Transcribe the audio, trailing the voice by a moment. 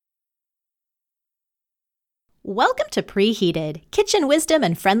Welcome to Preheated, kitchen wisdom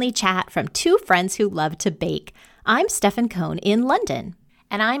and friendly chat from two friends who love to bake. I'm Stefan Cohn in London.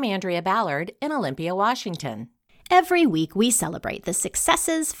 And I'm Andrea Ballard in Olympia, Washington. Every week we celebrate the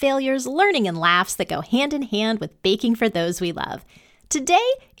successes, failures, learning, and laughs that go hand in hand with baking for those we love. Today,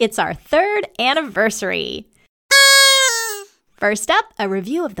 it's our 3rd anniversary. First up, a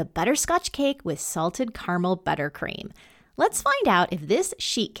review of the butterscotch cake with salted caramel buttercream. Let's find out if this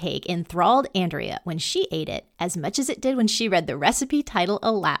sheet cake enthralled Andrea when she ate it as much as it did when she read the recipe title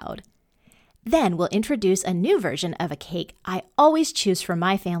aloud. Then we'll introduce a new version of a cake I always choose for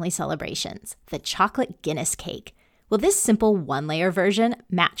my family celebrations, the chocolate Guinness cake. Will this simple 1-layer version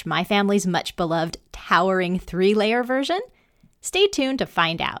match my family's much beloved towering 3-layer version? Stay tuned to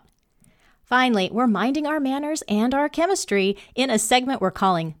find out. Finally, we're minding our manners and our chemistry in a segment we're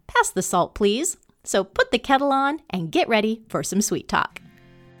calling Pass the Salt, Please. So put the kettle on and get ready for some sweet talk.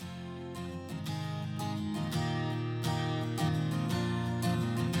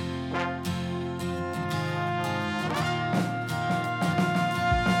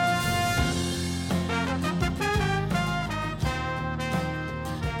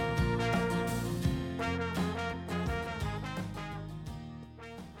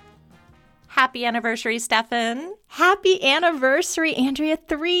 Happy anniversary, Stefan. Happy anniversary, Andrea.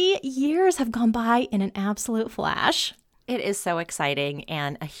 3 years have gone by in an absolute flash. It is so exciting,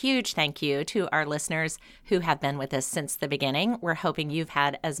 and a huge thank you to our listeners who have been with us since the beginning. We're hoping you've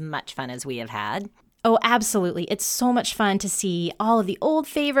had as much fun as we have had. Oh, absolutely. It's so much fun to see all of the old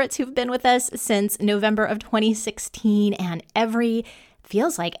favorites who've been with us since November of 2016, and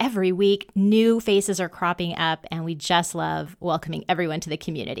feels like every week, new faces are cropping up, and we just love welcoming everyone to the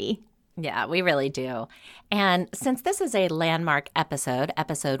community. Yeah, we really do. And since this is a landmark episode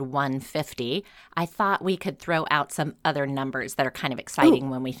 150, I thought we could throw out some other numbers that are kind of exciting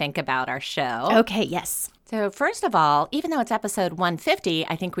when we think about our show. Okay, yes. So first of all, even though it's episode 150,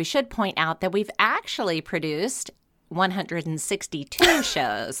 I think we should point out that we've actually produced 162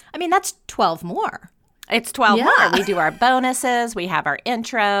 shows. I mean, that's 12 more. It's 12 more. We do our bonuses, we have our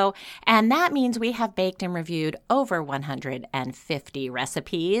intro, and that means we have baked and reviewed over 150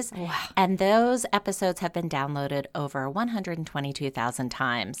 recipes. Wow. And those episodes have been downloaded over 122,000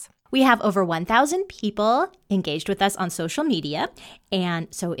 times. We have over 1,000 people engaged with us on social media. And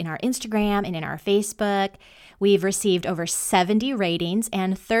so in our Instagram and in our Facebook, we've received over 70 ratings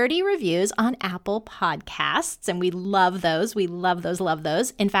and 30 reviews on Apple Podcasts. And we love those. We love those, love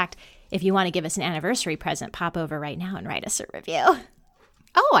those. In fact, if you want to give us an anniversary present, pop over right now and write us a review.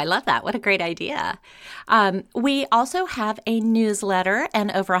 Oh, I love that. What a great idea. We also have a newsletter,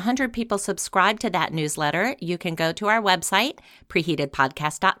 and over 100 people subscribe to that newsletter. You can go to our website,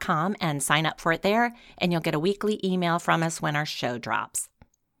 preheatedpodcast.com, and sign up for it there, and you'll get a weekly email from us when our show drops.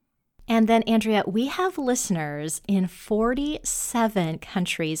 And then, Andrea, we have listeners in 47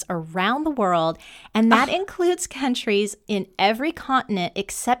 countries around the world, and that includes countries in every continent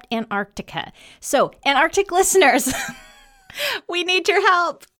except Antarctica. So, Antarctic listeners, we need your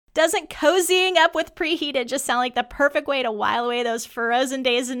help. Doesn't cozying up with Preheated just sound like the perfect way to while away those frozen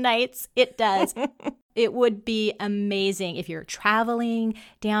days and nights? It does. It would be amazing if you're traveling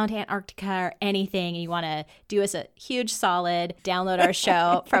down to Antarctica or anything and you want to do us a huge solid, download our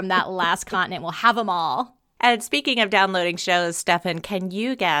show from that last continent. We'll have them all. And speaking of downloading shows, Stefan, can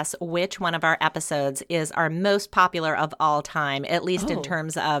you guess which one of our episodes is our most popular of all time, at least in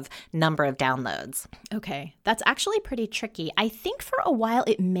terms of number of downloads? Okay, that's actually pretty tricky. I think for a while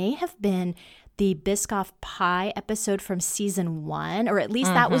it may have been the Biscoff pie episode from season 1, or at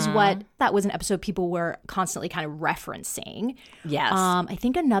least that was an episode people were constantly kind of referencing. Yes. I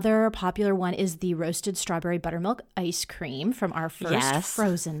think another popular one is the roasted strawberry buttermilk ice cream from our first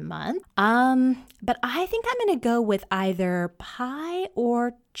frozen month. But I think I'm going to go with either pie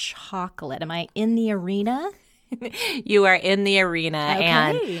or chocolate. Am I in the arena? You are in the arena. Okay.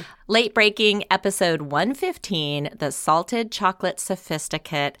 And late breaking episode 115, the salted chocolate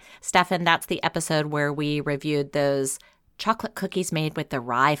sophisticate. Stefan, that's the episode where we reviewed those chocolate cookies made with the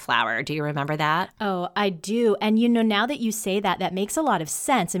rye flour. Do you remember that? Oh, I do. And now that you say that, that makes a lot of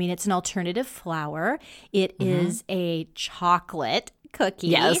sense. I mean, it's an alternative flour. It is a chocolate cookie.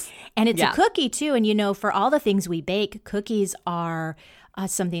 Yes. And it's a cookie too. And for all the things we bake, cookies are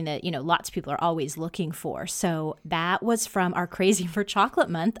something that, lots of people are always looking for. So that was from our Crazy for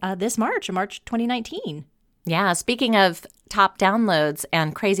Chocolate month this March 2019. Yeah. Speaking of top downloads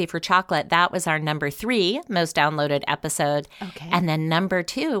and Crazy for Chocolate, that was our number 3 most downloaded episode. Okay. And then number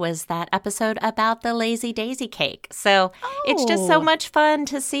 2 was that episode about the Lazy Daisy cake. So it's just so much fun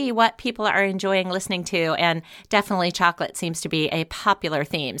to see what people are enjoying listening to. And definitely chocolate seems to be a popular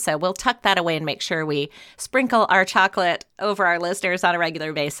theme. So we'll tuck that away and make sure we sprinkle our chocolate over our listeners on a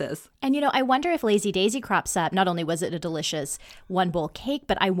regular basis. And, I wonder if Lazy Daisy crops up. Not only was it a delicious one bowl cake,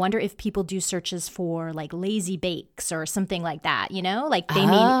 but I wonder if people do searches for like lazy bakes or something like that, like they mean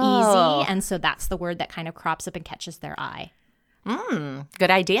easy. And so that's the word that kind of crops up and catches their eye.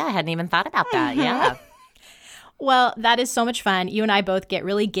 Good idea. I hadn't even thought about that. Yeah. Well, that is so much fun. You and I both get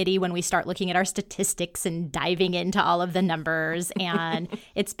really giddy when we start looking at our statistics and diving into all of the numbers. And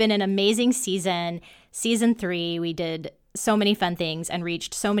it's been an amazing season. Season 3, we did so many fun things and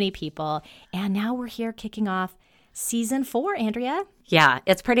reached so many people. And now we're here kicking off season 4, Andrea. Yeah,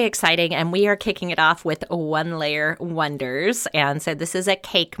 it's pretty exciting. And we are kicking it off with One Layer Wonders. And so this is a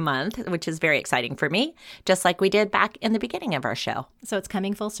cake month, which is very exciting for me, just like we did back in the beginning of our show. So it's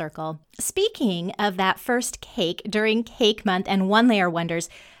coming full circle. Speaking of that first cake during Cake Month and One Layer Wonders,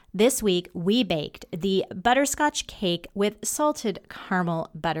 this week, we baked the butterscotch cake with salted caramel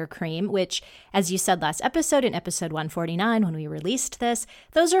buttercream, which, as you said last episode, in episode 149, when we released this,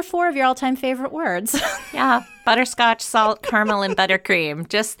 those are 4 of your all-time favorite words. Yeah, butterscotch, salt, caramel, and buttercream.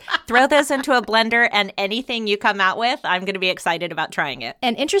 Just throw those into a blender, and anything you come out with, I'm going to be excited about trying it.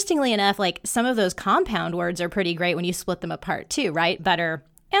 And interestingly enough, like some of those compound words are pretty great when you split them apart too, right? Butter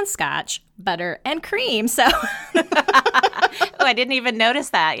and scotch, butter and cream. So Oh, I didn't even notice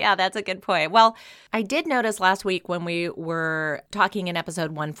that. Yeah, that's a good point. Well, I did notice last week when we were talking in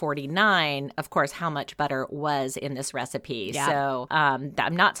episode 149, of course, how much butter was in this recipe. Yeah. So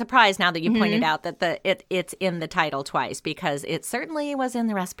I'm not surprised now that you pointed out that it's in the title twice, because it certainly was in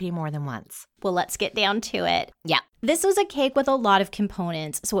the recipe more than once. Well, let's get down to it. Yeah. This was a cake with a lot of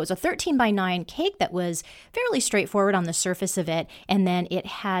components. So it was a 13 by 9 cake that was fairly straightforward on the surface of it. And then it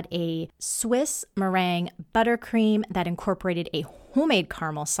had a Swiss meringue buttercream that incorporated a homemade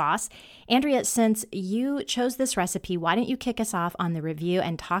caramel sauce. Andrea, since you chose this recipe, why don't you kick us off on the review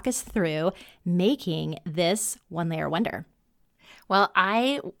and talk us through making this one layer wonder? Well,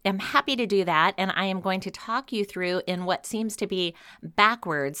 I am happy to do that, and I am going to talk you through in what seems to be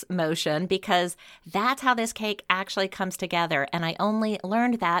backwards motion, because that's how this cake actually comes together, and I only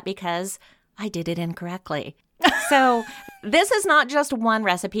learned that because I did it incorrectly. So this is not just one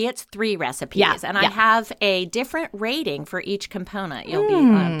recipe, it's 3 recipes, and I have a different rating for each component. You'll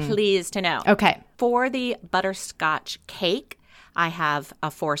be pleased to know. Okay. For the butterscotch cake, I have a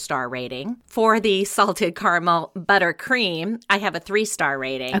 4-star rating. For the salted caramel buttercream, I have a 3-star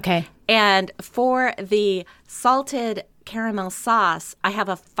rating. Okay. And for the salted caramel sauce, I have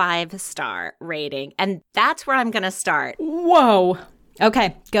a 5-star rating. And that's where I'm going to start. Whoa.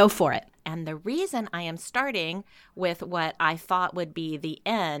 Okay, go for it. And the reason I am starting with what I thought would be the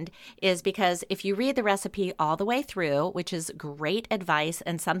end is because if you read the recipe all the way through, which is great advice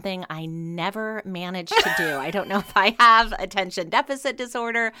and something I never managed to do. I don't know if I have attention deficit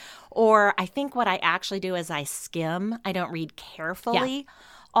disorder, or I think what I actually do is I skim. I don't read carefully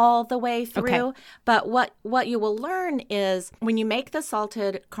all the way through. Okay. But what you will learn is when you make the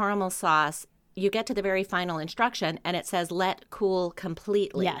salted caramel sauce, you get to the very final instruction and it says let cool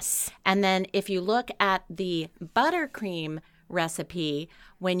completely. Yes. And then if you look at the buttercream recipe,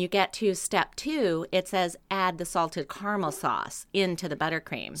 when you get to step 2, it says add the salted caramel sauce into the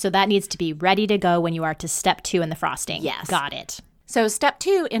buttercream. So that needs to be ready to go when you are to step 2 in the frosting. Yes. Got it. So step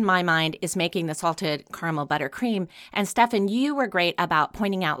 2 in my mind is making the salted caramel buttercream. And Stefan, you were great about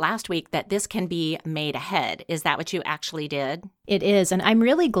pointing out last week that this can be made ahead. Is that what you actually did? It is. And I'm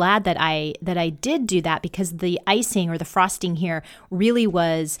really glad that I did do that, because the icing or the frosting here really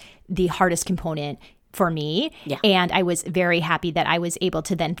was the hardest component for me. Yeah. And I was very happy that I was able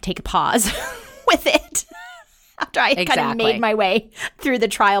to then take a pause with it after I kind of made my way through the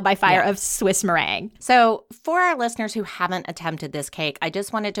trial by fire of Swiss meringue. So for our listeners who haven't attempted this cake, I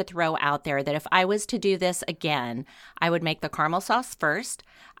just wanted to throw out there that if I was to do this again, I would make the caramel sauce first.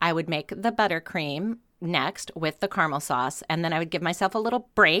 I would make the buttercream next with the caramel sauce, and then I would give myself a little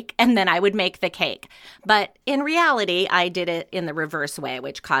break, and then I would make the cake. But in reality, I did it in the reverse way,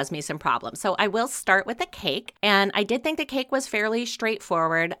 which caused me some problems. So I will start with the cake, and I did think the cake was fairly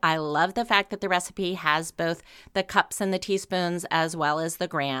straightforward. I love the fact that the recipe has both the cups and the teaspoons as well as the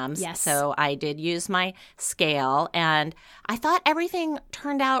grams. Yes. So I did use my scale, and I thought everything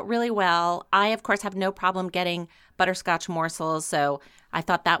turned out really well. I, of course, have no problem getting butterscotch morsels. So I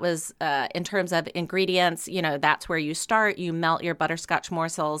thought that was, in terms of ingredients, that's where you start. You melt your butterscotch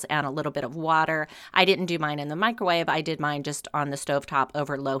morsels and a little bit of water. I didn't do mine in the microwave. I did mine just on the stovetop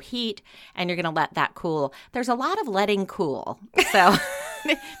over low heat, and you're going to let that cool. There's a lot of letting cool. So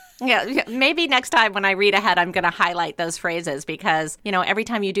yeah, maybe next time when I read ahead, I'm going to highlight those phrases because, every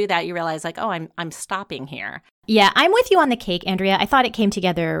time you do that, you realize like, oh, I'm stopping here. Yeah, I'm with you on the cake, Andrea. I thought it came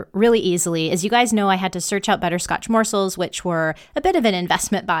together really easily. As you guys know, I had to search out butterscotch morsels, which were a bit of an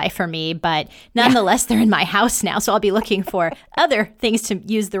investment buy for me, but nonetheless, they're in my house now, so I'll be looking for other things to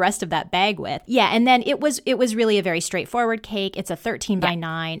use the rest of that bag with. Yeah, and then it was really a very straightforward cake. It's a 13 by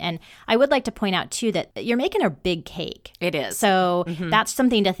 9, and I would like to point out, too, that you're making a big cake. It is. So that's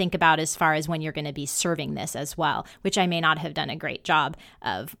something to think about as far as when you're going to be serving this as well, which I may not have done a great job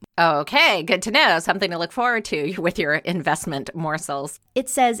of. Okay, good to know. Something to look forward to with your investment morsels. It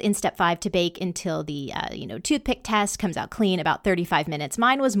says in step 5 to bake until the toothpick test comes out clean, about 35 minutes.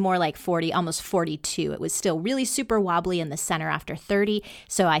 Mine was more like 40, almost 42. It was still really super wobbly in the center after 30,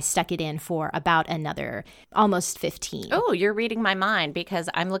 so I stuck it in for about another almost 15. Oh, you're reading my mind because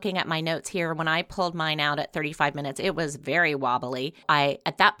I'm looking at my notes here. When I pulled mine out at 35 minutes, it was very wobbly. I,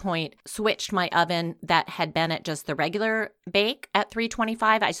 at that point, switched my oven that had been at just the regular bake at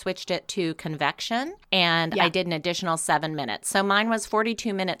 325. I switched it to convection, and I did an additional 7 minutes. So mine was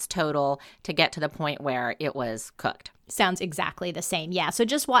 42 minutes total to get to the point where it was cooked. Sounds exactly the same. Yeah. So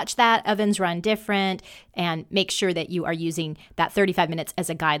just watch that. Ovens run different and make sure that you are using that 35 minutes as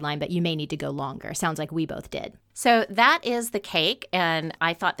a guideline, but you may need to go longer. Sounds like we both did. So that is the cake, and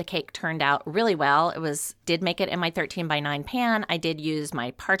I thought the cake turned out really well. Did make it in my 13 by 9 pan. I did use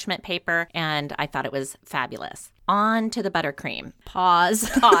my parchment paper, and I thought it was fabulous. On to the buttercream.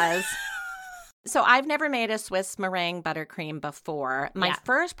 Pause. So I've never made a Swiss meringue buttercream before. My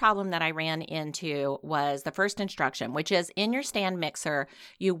first problem that I ran into was the first instruction, which is in your stand mixer,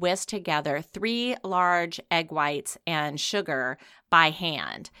 you whisk together 3 large egg whites and sugar by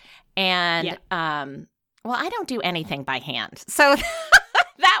hand. And, I don't do anything by hand. So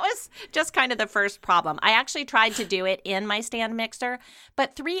that was just kind of the first problem. I actually tried to do it in my stand mixer,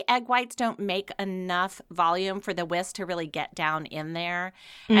 but 3 egg whites don't make enough volume for the whisk to really get down in there.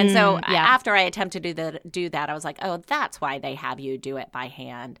 And so after I attempted to do that, I was like, oh, that's why they have you do it by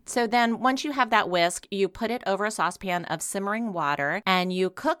hand. So then once you have that whisk, you put it over a saucepan of simmering water and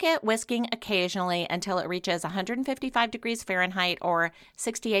you cook it, whisking occasionally until it reaches 155 degrees Fahrenheit or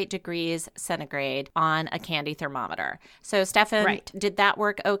 68 degrees centigrade on a candy thermometer. So Stefan, did that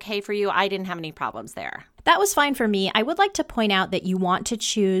work okay for you? I didn't have any problems there. That was fine for me. I would like to point out that you want to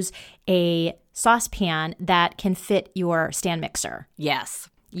choose a saucepan that can fit your stand mixer. Yes.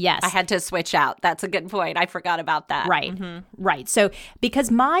 Yes. I had to switch out. That's a good point. I forgot about that. Right. Right. So because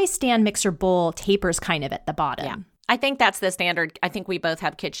my stand mixer bowl tapers kind of at the bottom. Yeah. I think that's the standard. I think we both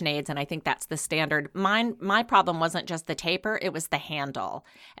have KitchenAids, and I think that's the standard. My problem wasn't just the taper, it was the handle.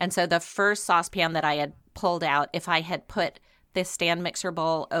 And so the first saucepan that I had pulled out, if I had put the stand mixer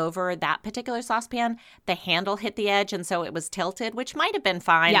bowl over that particular saucepan, the handle hit the edge, and so it was tilted, which might have been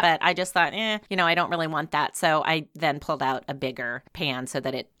fine, but I just thought, I don't really want that. So I then pulled out a bigger pan so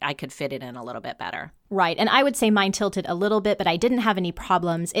that I could fit it in a little bit better. Right. And I would say mine tilted a little bit, but I didn't have any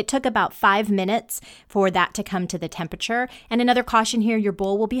problems. It took about 5 minutes for that to come to the temperature. And another caution here, your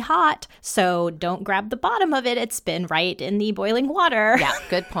bowl will be hot, so don't grab the bottom of it. It's been right in the boiling water. Yeah,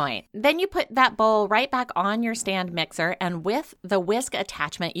 good point. Then you put that bowl right back on your stand mixer, and with the whisk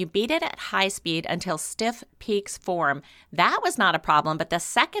attachment, you beat it at high speed until stiff peaks form. That was not a problem, but the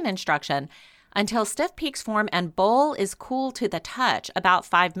second instruction, until stiff peaks form and bowl is cool to the touch, about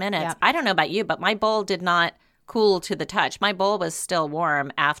 5 minutes. Yeah. I don't know about you, but my bowl did not cool to the touch. My bowl was still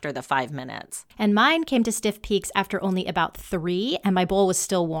warm after the 5 minutes. And mine came to stiff peaks after only about 3, and my bowl was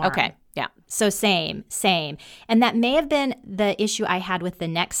still warm. Okay, yeah. So same. And that may have been the issue I had with the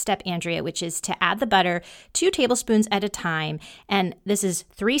next step, Andrea, which is to add the butter 2 tablespoons at a time. And this is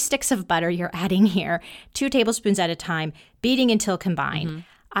 3 sticks of butter you're adding here, 2 tablespoons at a time, beating until combined.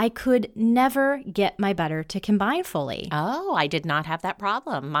 I could never get my butter to combine fully. Oh, I did not have that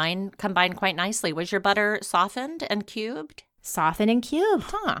problem. Mine combined quite nicely. Was your butter softened and cubed? Softened and cubed.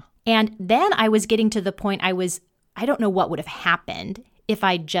 Huh. And then I was getting to the point I don't know what would have happened if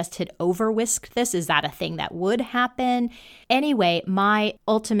I just had over-whisked this. Is that a thing that would happen? Anyway, my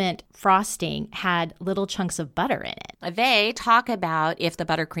ultimate frosting had little chunks of butter in it. they talk about if the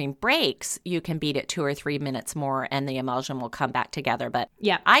buttercream breaks, you can beat it 2 or 3 minutes more and the emulsion will come back together. But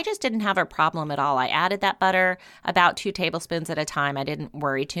yeah, I just didn't have a problem at all. I added that butter about 2 tablespoons at a time. I didn't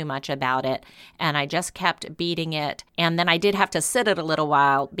worry too much about it. And I just kept beating it. And then I did have to sit it a little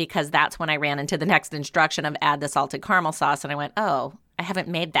while because that's when I ran into the next instruction of add the salted caramel sauce. And I went, oh, I haven't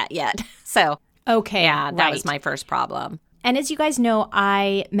made that yet. So, okay, yeah, that was my first problem. And as you guys know,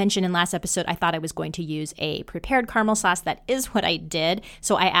 I mentioned in last episode, I thought I was going to use a prepared caramel sauce. That is what I did.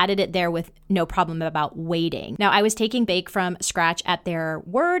 So I added it there with no problem about waiting. Now, I was taking Bake from scratch at their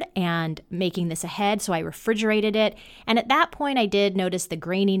word and making this ahead. So I refrigerated it. And at that point, I did notice the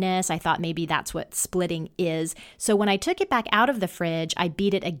graininess. I thought maybe that's what splitting is. So when I took it back out of the fridge, I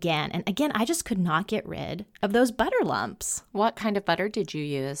beat it again. And again, I just could not get rid of those butter lumps. What kind of butter did you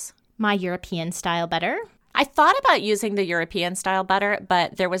use? My European style butter. I thought about using the European style butter,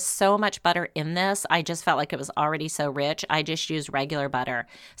 but there was so much butter in this. I just felt like it was already so rich. I just used regular butter.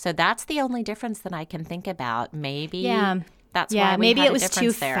 So that's the only difference that I can think about. Maybe that's why we maybe had it was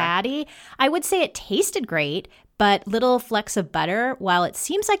too there. fatty. I would say it tasted great, but little flecks of butter, while it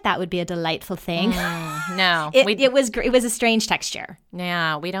seems like that would be a delightful thing, no. it was a strange texture.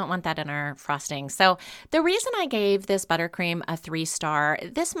 Yeah, we don't want that in our frosting. So the reason I gave this buttercream a 3-star,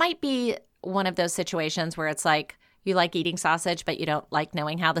 this might be one of those situations where it's like you like eating sausage, but you don't like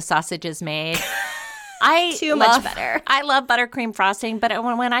knowing how the sausage is made. Much butter. I love buttercream frosting, but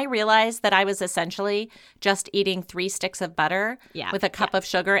when I realized that I was essentially just eating 3 sticks of butter with a cup of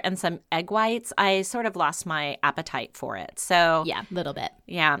sugar and some egg whites, I sort of lost my appetite for it. So yeah, a little bit.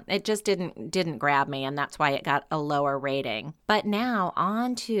 Yeah, it just didn't grab me, and that's why it got a lower rating. But now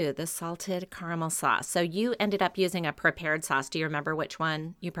on to the salted caramel sauce. So you ended up using a prepared sauce. Do you remember which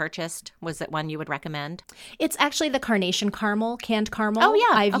one you purchased? Was it one you would recommend? It's actually the Carnation Caramel, canned caramel. Oh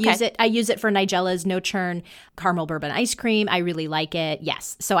yeah, I use it for Nigella's no churn caramel bourbon ice cream. I really like it.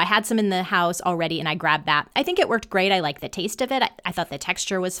 Yes. So I had some in the house already and I grabbed that. I think it worked great. I like the taste of it. I thought the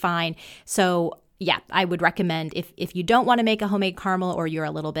texture was fine. So yeah, I would recommend if you don't want to make a homemade caramel or you're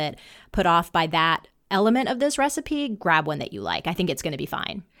a little bit put off by that element of this recipe, grab one that you like. I think it's going to be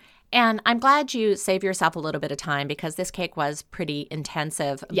fine. And I'm glad you saved yourself a little bit of time because this cake was pretty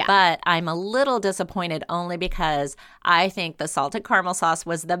intensive. Yeah. But I'm a little disappointed only because I think the salted caramel sauce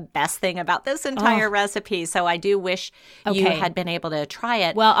was the best thing about this entire recipe. So I do wish you had been able to try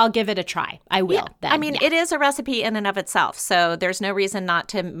it. Well, I'll give it a try. I will. Yeah. Then. It is a recipe in and of itself. So there's no reason not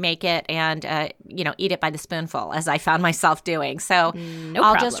to make it and, eat it by the spoonful, as I found myself doing. So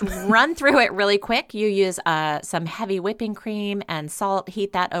I'll just run through it really quick. You use some heavy whipping cream and salt.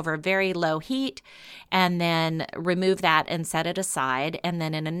 Heat that over very low heat, and then remove that and set it aside. And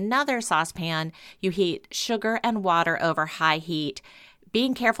then in another saucepan, you heat sugar and water over high heat,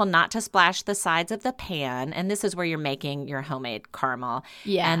 being careful not to splash the sides of the pan. And this is where you're making your homemade caramel.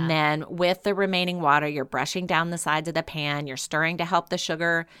 Yeah. And then with the remaining water, you're brushing down the sides of the pan. You're stirring to help the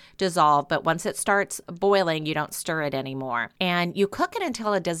sugar dissolve. But once it starts boiling, you don't stir it anymore. And you cook it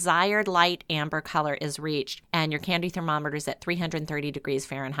until a desired light amber color is reached. And your candy thermometer is at 330 degrees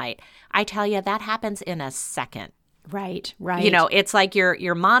Fahrenheit. I tell you, that happens in a second. Right. It's like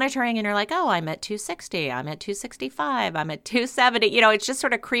you're monitoring and you're like, oh, I'm at 260, I'm at 265, I'm at 270. It's just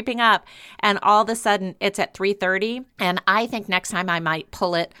sort of creeping up. And all of a sudden it's at 330. And I think next time I might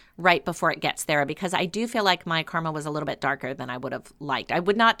pull it right before it gets there because I do feel like my caramel was a little bit darker than I would have liked. I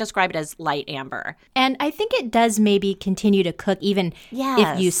would not describe it as light amber. And I think it does maybe continue to cook even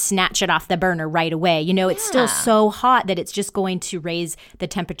if you snatch it off the burner right away. It's still so hot that it's just going to raise the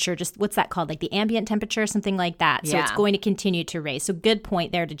temperature. Just what's that called? Like the ambient temperature, something like that. So it's going to continue to raise. So good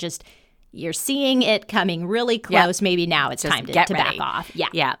point there to just you're seeing it coming really close. Yep. Maybe now it's just time to back off.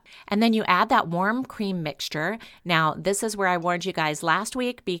 Yeah. And then you add that warm cream mixture. Now, this is where I warned you guys last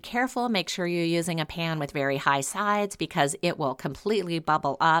week. Be careful. Make sure you're using a pan with very high sides because it will completely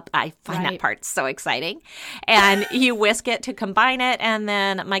bubble up. I find that part so exciting. And you whisk it to combine it. And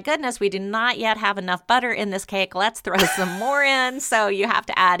then, my goodness, we do not yet have enough butter in this cake. Let's throw some more in. So you have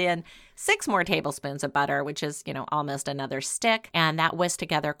to add in 6 more tablespoons of butter, which is, almost another stick. And that whisk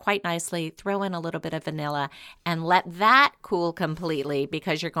together quite nicely. Throw in a little bit of vanilla and let that cool completely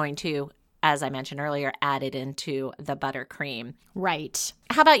because you're going to, as I mentioned earlier, add it into the buttercream. Right.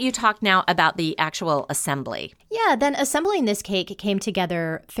 How about you talk now about the actual assembly? Yeah, then assembling this cake came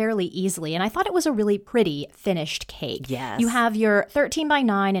together fairly easily, and I thought it was a really pretty finished cake. Yes. You have your 13 by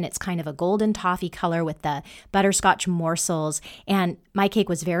 9, and it's kind of a golden toffee color with the butterscotch morsels, and my cake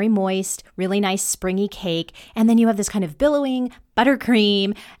was very moist, really nice springy cake, and then you have this kind of billowing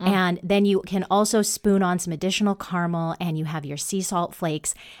buttercream, and then you can also spoon on some additional caramel, and you have your sea salt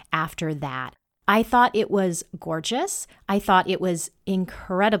flakes after that. I thought it was gorgeous. I thought it was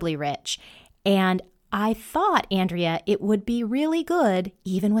incredibly rich. And I thought, Andrea, it would be really good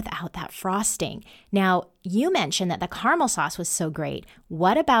even without that frosting. Now, you mentioned that the caramel sauce was so great.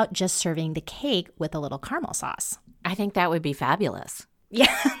 What about just serving the cake with a little caramel sauce? I think that would be fabulous.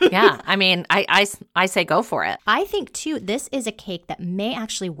 Yeah. Yeah. I mean, I say go for it. I think, too, this is a cake that may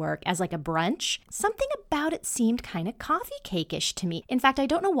actually work as like a brunch. Something about it seemed kind of coffee cake-ish to me. In fact, I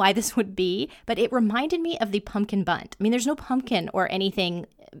don't know why this would be, but it reminded me of the pumpkin bunt. I mean, there's no pumpkin or anything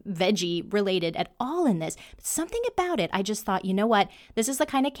veggie related at all in this. But something about it, I just thought, you know what? This is the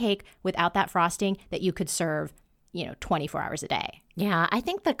kind of cake without that frosting that you could serve, 24 hours a day. Yeah, I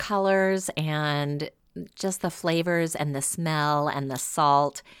think the colors and just the flavors and the smell and the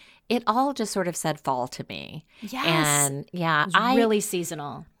salt, it all just sort of said fall to me. Yes. And yeah, It was really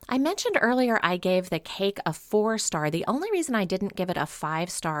seasonal. I mentioned earlier I gave the cake a 4-star. The only reason I didn't give it a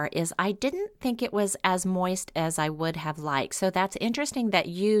 5-star is I didn't think it was as moist as I would have liked. So that's interesting that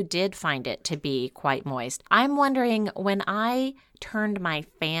you did find it to be quite moist. I'm wondering, when I turned my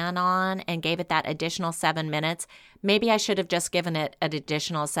fan on and gave it that additional 7 minutes, maybe I should have just given it an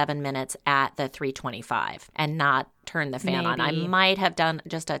additional 7 minutes at the 325 and not turned the fan on. I might have done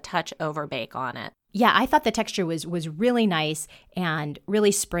just a touch over bake on it. Yeah, I thought the texture was really nice and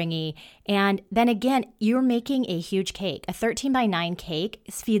really springy. And then again, you're making a huge cake. A 13 by 9 cake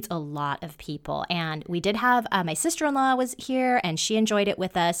feeds a lot of people. And we did have, my sister-in-law was here and she enjoyed it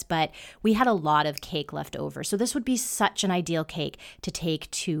with us, but we had a lot of cake left over. So this would be such an ideal cake to take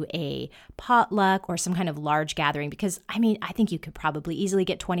to a potluck or some kind of large gathering because, I mean, I think you could probably easily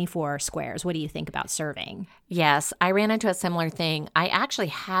get 24 squares. What do you think about serving? Yes, I ran into a similar thing. I actually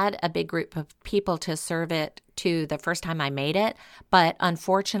had a big group of people to serve it to the first time I made it, but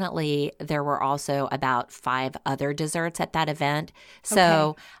unfortunately, there were also about 5 other desserts at that event.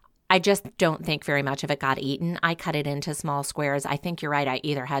 So I just don't think very much of it got eaten. I cut it into small squares. I think you're right. I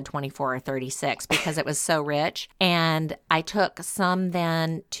either had 24 or 36 because it was so rich. And I took some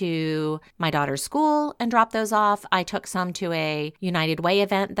then to my daughter's school and dropped those off. I took some to a United Way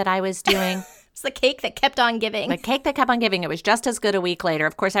event that I was doing. It's the cake that kept on giving. The cake that kept on giving. It was just as good a week later.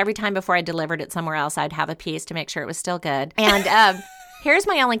 Of course, every time before I delivered it somewhere else, I'd have a piece to make sure it was still good. And here's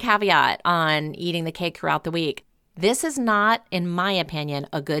my only caveat on eating the cake throughout the week. This is not, in my opinion,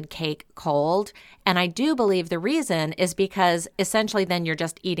 a good cake cold. And I do believe the reason is because essentially then you're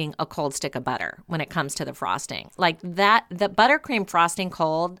just eating a cold stick of butter when it comes to the frosting. Like that, the buttercream frosting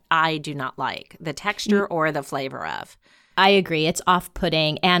cold, I do not like the texture or the flavor of. I agree. It's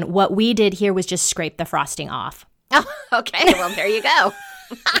off-putting. And what we did here was just scrape the frosting off. Oh, okay. Well, there you go.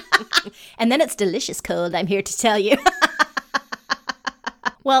 And then it's delicious cold, I'm here to tell you.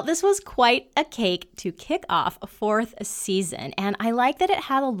 Well, this was quite a cake to kick off a 4th season, and I like that it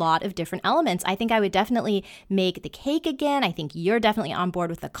had a lot of different elements. I think I would definitely make the cake again. I think you're definitely on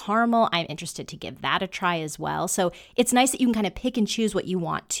board with the caramel. I'm interested to give that a try as well. So it's nice that you can kind of pick and choose what you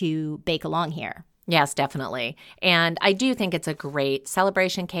want to bake along here. Yes, definitely. And I do think it's a great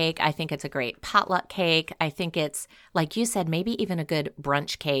celebration cake. I think it's a great potluck cake. I think it's, like you said, maybe even a good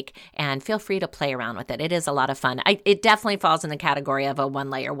brunch cake. And feel free to play around with it. It is a lot of fun. It definitely falls in the category of a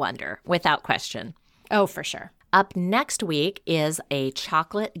one-layer wonder, without question. Oh, for sure. Up next week is a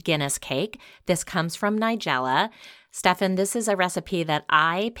chocolate Guinness cake. This comes from Nigella. Stefan, this is a recipe that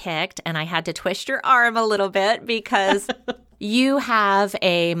I picked, and I had to twist your arm a little bit because you have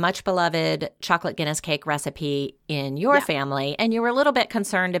a much beloved chocolate Guinness cake recipe in your family, and you were a little bit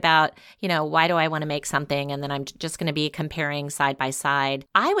concerned about, why do I want to make something, and then I'm just going to be comparing side by side.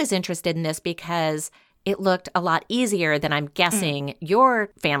 I was interested in this because it looked a lot easier than I'm guessing your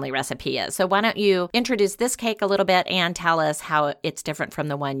family recipe is. So why don't you introduce this cake a little bit and tell us how it's different from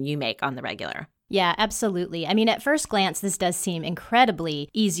the one you make on the regular? Yeah, absolutely. I mean, at first glance, this does seem incredibly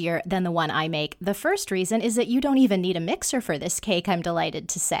easier than the one I make. The first reason is that you don't even need a mixer for this cake, I'm delighted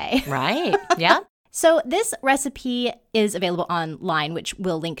to say. Right. Yeah. So this recipe is available online, which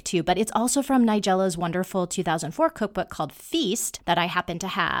we'll link to, but it's also from Nigella's wonderful 2004 cookbook called Feast that I happen to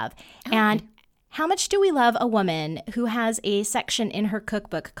have. Okay. And how much do we love a woman who has a section in her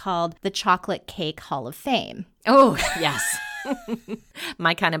cookbook called the Chocolate Cake Hall of Fame? Oh, yes.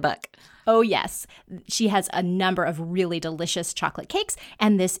 My kind of book. Oh, yes. She has a number of really delicious chocolate cakes,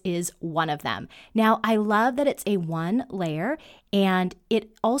 and this is one of them. Now, I love that it's a 1 layer, and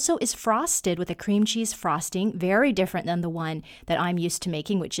it also is frosted with a cream cheese frosting, very different than the one that I'm used to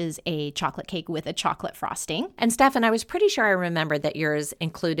making, which is a chocolate cake with a chocolate frosting. And Stefan, I was pretty sure I remembered that yours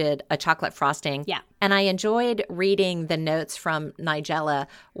included a chocolate frosting. Yeah. And I enjoyed reading the notes from Nigella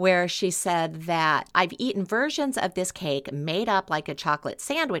where she said that I've eaten versions of this cake made up like a chocolate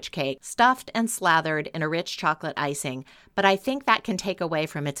sandwich cake, stuffed and slathered in a rich chocolate icing, but I think that can take away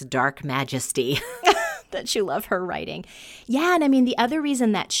from its dark majesty. That you love her writing. Yeah, and I mean, the other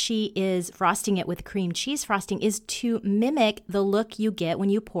reason that she is frosting it with cream cheese frosting is to mimic the look you get when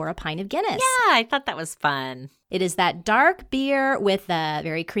you pour a pint of Guinness. Yeah, I thought that was fun. It is that dark beer with a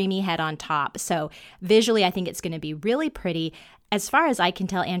very creamy head on top. So visually, I think it's going to be really pretty. As far as I can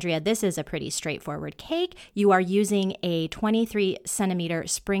tell, Andrea, this is a pretty straightforward cake. You are using a 23 centimeter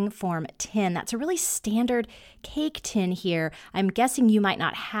springform tin. That's a really standard cake tin here. I'm guessing you might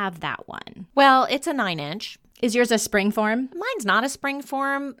not have that one. Well, it's a 9-inch. Is yours a springform? Mine's not a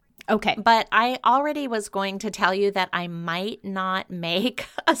springform. Okay. But I already was going to tell you that I might not make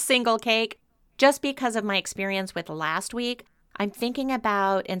a single cake just because of my experience with last week. I'm thinking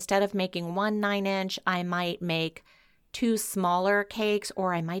about, instead of making one 9-inch, I might make 2 smaller cakes,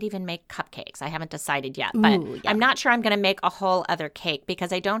 or I might even make cupcakes. I haven't decided yet, but I'm not sure I'm going to make a whole other cake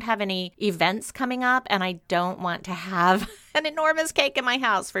because I don't have any events coming up and I don't want to have an enormous cake in my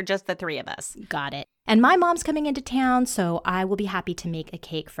house for just the 3 of us. Got it. And my mom's coming into town, so I will be happy to make a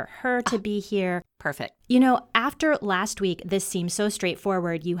cake for her to be here. Perfect. You know, after last week, this seems so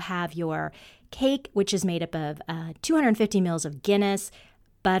straightforward. You have your cake, which is made up of 250 mils of Guinness,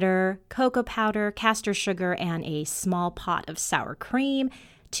 butter, cocoa powder, castor sugar, and a small pot of sour cream,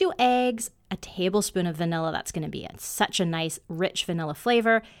 2 eggs, a tablespoon of vanilla. That's going to be such a nice, rich vanilla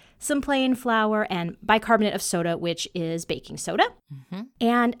flavor, some plain flour, and bicarbonate of soda, which is baking soda. Mm-hmm.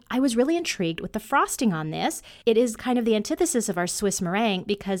 And I was really intrigued with the frosting on this. It is kind of the antithesis of our Swiss meringue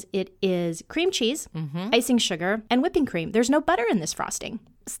because it is cream cheese, icing sugar, and whipping cream. There's no butter in this frosting.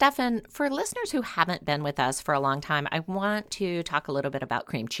 Stefan, for listeners who haven't been with us for a long time, I want to talk a little bit about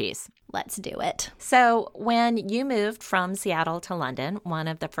cream cheese. Let's do it. So when you moved from Seattle to London, one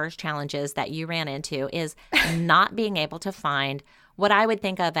of the first challenges that you ran into is not being able to find what I would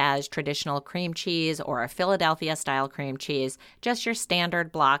think of as traditional cream cheese or a Philadelphia-style cream cheese, just your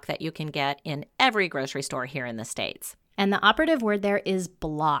standard block that you can get in every grocery store here in the States. And the operative word there is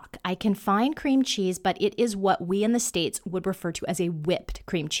block. I can find cream cheese, but it is what we in the States would refer to as a whipped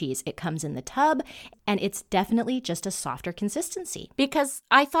cream cheese. It comes in the tub, and it's definitely just a softer consistency. Because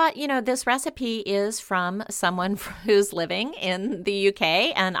I thought, this recipe is from someone who's living in the UK,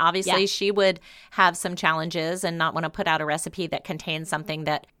 and obviously she would have some challenges and not want to put out a recipe that contains something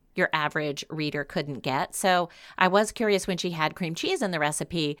that your average reader couldn't get. So I was curious when she had cream cheese in the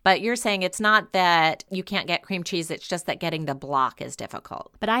recipe, but you're saying it's not that you can't get cream cheese, it's just that getting the block is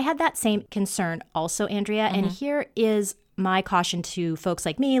difficult. But I had that same concern also, Andrea, and here is my caution to folks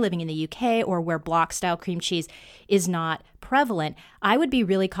like me living in the UK or where block-style cream cheese is not prevalent. I would be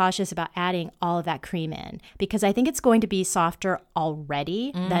really cautious about adding all of that cream in because I think it's going to be softer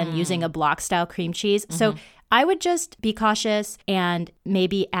already than using a block-style cream cheese. So I would just be cautious and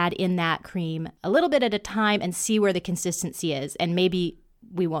maybe add in that cream a little bit at a time and see where the consistency is. And maybe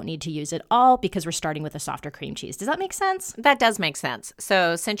we won't need to use it all because we're starting with a softer cream cheese. Does that make sense? That does make sense.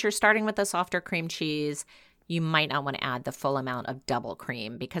 So since you're starting with a softer cream cheese, you might not want to add the full amount of double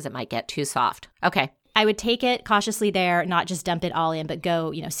cream because it might get too soft. Okay. I would take it cautiously there, not just dump it all in, but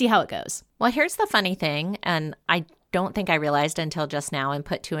go, see how it goes. Well, here's the funny thing, and I don't think I realized until just now and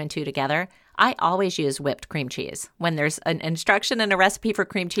put 2 and 2 together. I always use whipped cream cheese when there's an instruction and a recipe for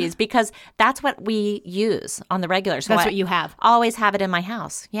cream cheese because that's what we use on the regular. So that's what you have. Always have it in my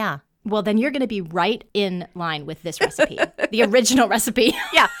house. Yeah. Well, then you're going to be right in line with this recipe, the original recipe.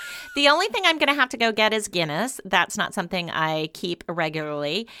 Yeah. The only thing I'm going to have to go get is Guinness. That's not something I keep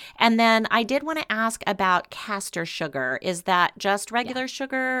regularly. And then I did want to ask about castor sugar. Is that just regular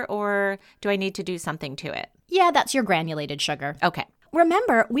sugar or do I need to do something to it? Yeah, that's your granulated sugar. Okay.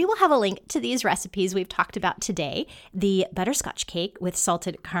 Remember, we will have a link to these recipes we've talked about today. The butterscotch cake with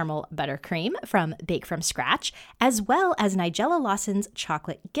salted caramel buttercream from Bake From Scratch, as well as Nigella Lawson's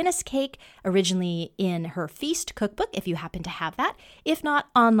chocolate Guinness cake, originally in her Feast cookbook, if you happen to have that. If not,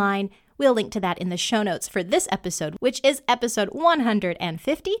 online, we'll link to that in the show notes for this episode, which is episode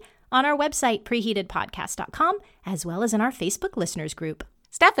 150, on our website, preheatedpodcast.com, as well as in our Facebook listeners group.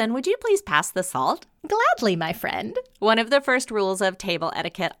 Stefan, would you please pass the salt? Gladly, my friend. One of the first rules of table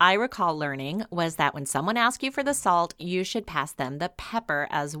etiquette I recall learning was that when someone asks you for the salt, you should pass them the pepper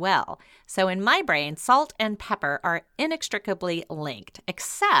as well. So in my brain, salt and pepper are inextricably linked,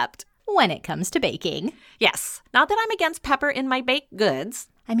 except when it comes to baking. Yes. Not that I'm against pepper in my baked goods.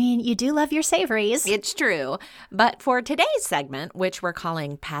 I mean, you do love your savories. It's true. But for today's segment, which we're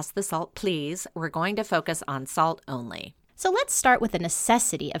calling Pass the Salt Please, we're going to focus on salt only. So let's start with the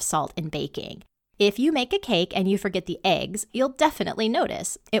necessity of salt in baking. If you make a cake and you forget the eggs, you'll definitely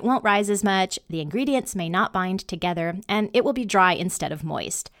notice. It won't rise as much, the ingredients may not bind together, and it will be dry instead of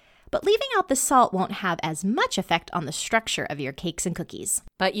moist. But leaving out the salt won't have as much effect on the structure of your cakes and cookies.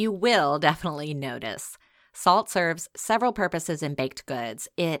 But you will definitely notice. Salt serves several purposes in baked goods.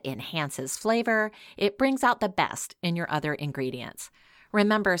 It enhances flavor. It brings out the best in your other ingredients.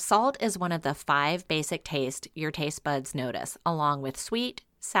 Remember, salt is one of the 5 basic tastes your taste buds notice, along with sweet,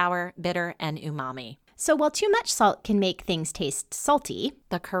 sour, bitter, and umami. So while too much salt can make things taste salty,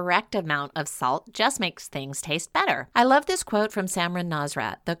 the correct amount of salt just makes things taste better. I love this quote from Samran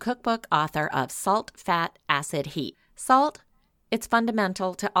Nasrat, the cookbook author of Salt, Fat, Acid, Heat. Salt, it's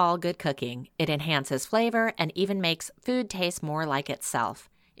fundamental to all good cooking. It enhances flavor and even makes food taste more like itself.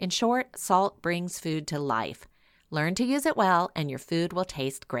 In short, salt brings food to life. Learn to use it well, and your food will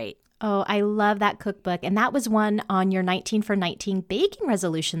taste great. Oh, I love that cookbook. And that was one on your 19 for 19 baking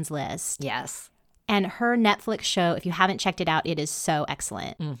resolutions list. Yes. And her Netflix show, if you haven't checked it out, it is so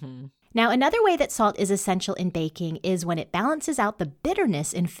excellent. Mm-hmm. Now, another way that salt is essential in baking is when it balances out the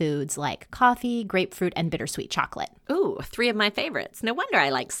bitterness in foods like coffee, grapefruit, and bittersweet chocolate. Ooh, 3 of my favorites. No wonder I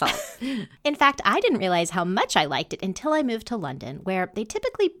like salt. In fact, I didn't realize how much I liked it until I moved to London, where they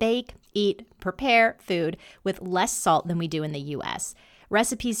typically bake, eat, prepare food with less salt than we do in the U.S.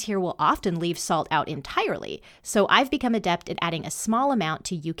 Recipes here will often leave salt out entirely, so I've become adept at adding a small amount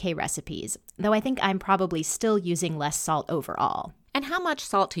to UK recipes, though I think I'm probably still using less salt overall. And how much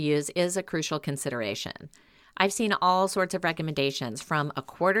salt to use is a crucial consideration. I've seen all sorts of recommendations, from a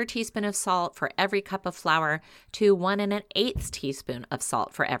 1/4 teaspoon of salt for every cup of flour to 1 1/8 teaspoon of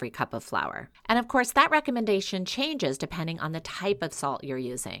salt for every cup of flour. And of course, that recommendation changes depending on the type of salt you're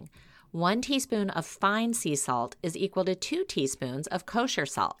using. 1 teaspoon of fine sea salt is equal to 2 teaspoons of kosher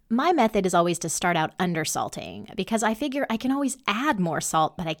salt. My method is always to start out undersalting, because I figure I can always add more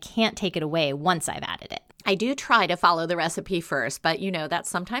salt, but I can't take it away once I've added it. I do try to follow the recipe first, but that's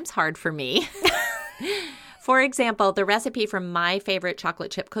sometimes hard for me. For example, the recipe for my favorite chocolate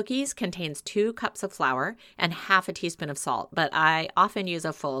chip cookies contains 2 cups of flour and 1/2 teaspoon of salt, but I often use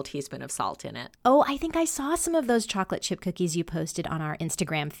a full teaspoon of salt in it. Oh, I think I saw some of those chocolate chip cookies you posted on our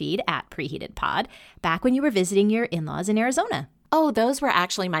Instagram feed at Preheated Pod back when you were visiting your in-laws in Arizona. Oh, those were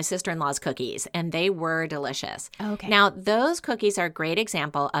actually my sister-in-law's cookies, and they were delicious. Okay. Now, those cookies are a great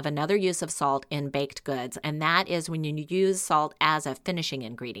example of another use of salt in baked goods, and that is when you use salt as a finishing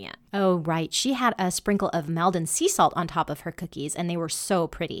ingredient. Oh, right. She had a sprinkle of Maldon sea salt on top of her cookies, and they were so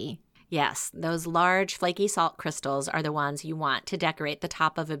pretty. Yes, those large flaky salt crystals are the ones you want to decorate the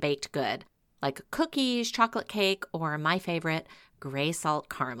top of a baked good, like cookies, chocolate cake, or my favorite, gray salt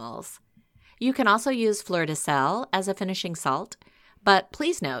caramels. You can also use fleur de sel as a finishing salt, but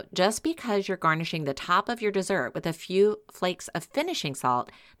please note, just because you're garnishing the top of your dessert with a few flakes of finishing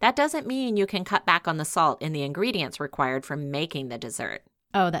salt, that doesn't mean you can cut back on the salt in the ingredients required for making the dessert.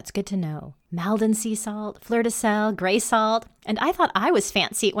 Oh, that's good to know. Maldon sea salt, fleur de sel, gray salt, and I thought I was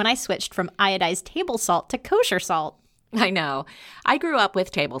fancy when I switched from iodized table salt to kosher salt. I know. I grew up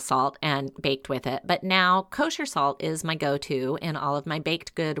with table salt and baked with it, but now kosher salt is my go-to in all of my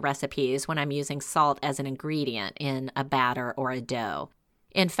baked good recipes when I'm using salt as an ingredient in a batter or a dough.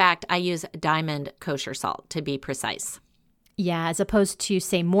 In fact, I use Diamond kosher salt, to be precise. Yeah, as opposed to,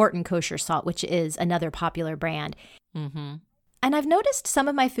 say, Morton kosher salt, which is another popular brand. Mm-hmm. And I've noticed some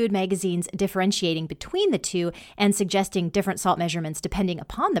of my food magazines differentiating between the two and suggesting different salt measurements depending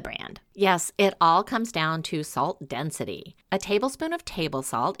upon the brand. Yes, it all comes down to salt density. A tablespoon of table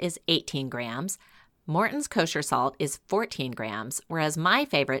salt is 18 grams. Morton's kosher salt is 14 grams, whereas my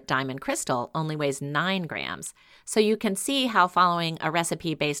favorite Diamond Crystal only weighs 9 grams. So you can see how following a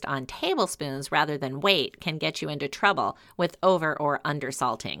recipe based on tablespoons rather than weight can get you into trouble with over or under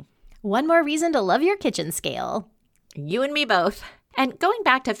salting. One more reason to love your kitchen scale. You and me both. And going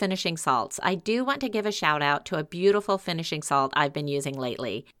back to finishing salts, I do want to give a shout out to a beautiful finishing salt I've been using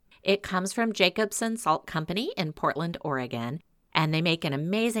lately. It comes from Jacobson Salt Company in Portland, Oregon, and they make an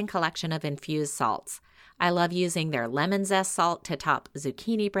amazing collection of infused salts. I love using their lemon zest salt to top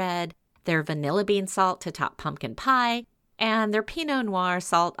zucchini bread, their vanilla bean salt to top pumpkin pie, and their Pinot Noir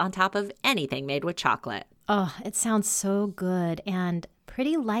salt on top of anything made with chocolate. Oh, it sounds so good and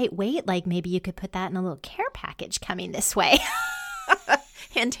pretty lightweight, like maybe you could put that in a little care package coming this way.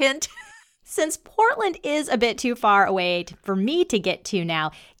 Hint, hint. Since Portland is a bit too far away for me to get to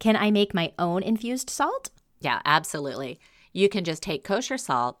now, can I make my own infused salt? Yeah, absolutely. You can just take kosher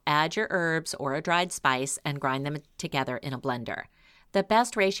salt, add your herbs or a dried spice, and grind them together in a blender. The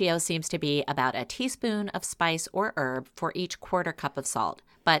best ratio seems to be about a teaspoon of spice or herb for each 1/4 cup of salt,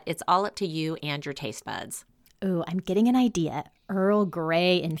 but it's all up to you and your taste buds. Ooh, I'm getting an idea. Earl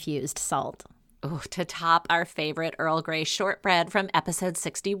Grey infused salt. Oh, to top our favorite Earl Grey shortbread from episode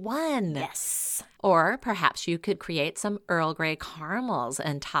 61. Yes. Or perhaps you could create some Earl Grey caramels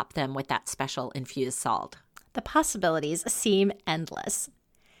and top them with that special infused salt. The possibilities seem endless.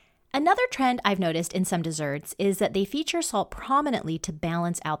 Another trend I've noticed in some desserts is that they feature salt prominently to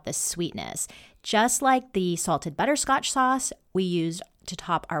balance out the sweetness. Just like the salted butterscotch sauce we used to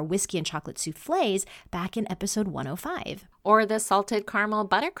top our whiskey and chocolate soufflés back in episode 105. Or the salted caramel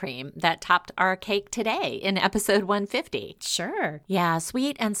buttercream that topped our cake today in episode 150. Sure. Yeah,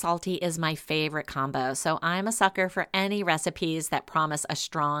 sweet and salty is my favorite combo, so I'm a sucker for any recipes that promise a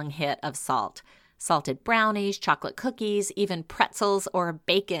strong hit of salt. Salted brownies, chocolate cookies, even pretzels or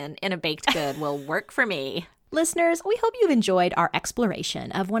bacon in a baked good will work for me. Listeners, we hope you've enjoyed our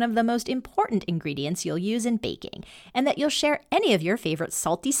exploration of one of the most important ingredients you'll use in baking, and that you'll share any of your favorite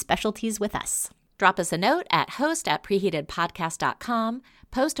salty specialties with us. Drop us a note at host@preheatedpodcast.com,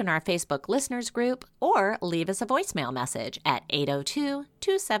 post in our Facebook listeners group, or leave us a voicemail message at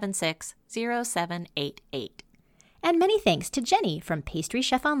 802-276-0788. And many thanks to Jenny from Pastry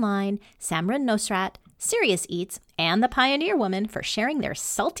Chef Online, Samran Nosrat, Serious Eats, and the Pioneer Woman for sharing their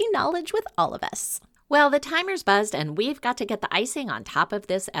salty knowledge with all of us. Well, the timer's buzzed and we've got to get the icing on top of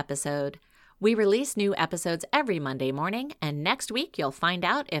this episode. We release new episodes every Monday morning, and next week you'll find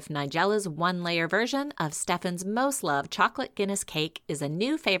out if Nigella's one-layer version of Stefan's most loved chocolate Guinness cake is a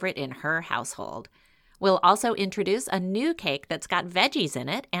new favorite in her household. We'll also introduce a new cake that's got veggies in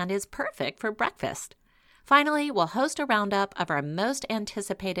it and is perfect for breakfast. Finally, we'll host a roundup of our most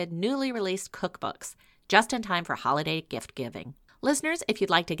anticipated newly released cookbooks, just in time for holiday gift giving. Listeners, if you'd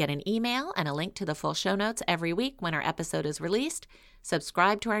like to get an email and a link to the full show notes every week when our episode is released,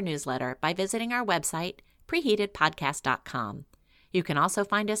 subscribe to our newsletter by visiting our website, preheatedpodcast.com. You can also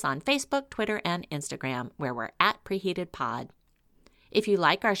find us on Facebook, Twitter, and Instagram, where we're at PreheatedPod. If you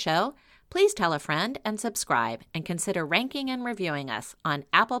like our show, please tell a friend and subscribe, and consider ranking and reviewing us on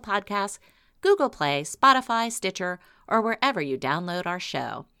Apple Podcasts, Google Play, Spotify, Stitcher, or wherever you download our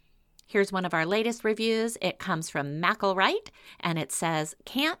show. Here's one of our latest reviews. It comes from McElwright, and it says,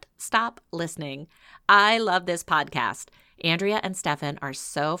 "Can't stop listening. I love this podcast. Andrea and Stefan are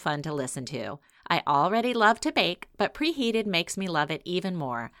so fun to listen to. I already love to bake, but Preheated makes me love it even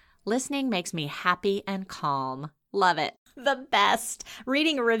more. Listening makes me happy and calm. Love it." The best.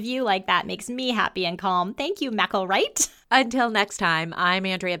 Reading a review like that makes me happy and calm. Thank you, McElwright. Until next time, I'm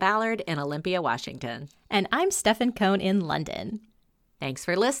Andrea Ballard in Olympia, Washington. And I'm Stefan Cohn in London. Thanks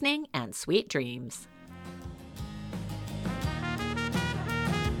for listening, and sweet dreams.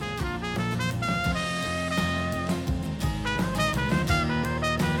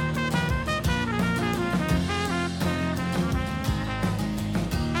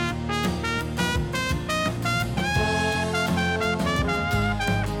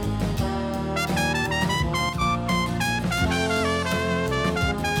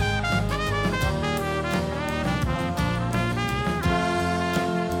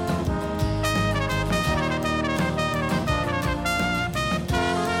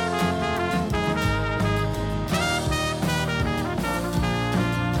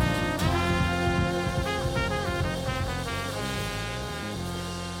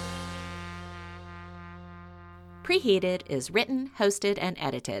 Preheated is written, hosted, and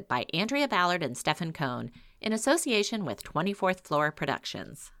edited by Andrea Ballard and Stefan Cohn in association with 24th Floor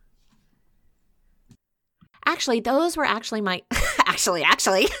Productions. Actually, those were actually my... actually.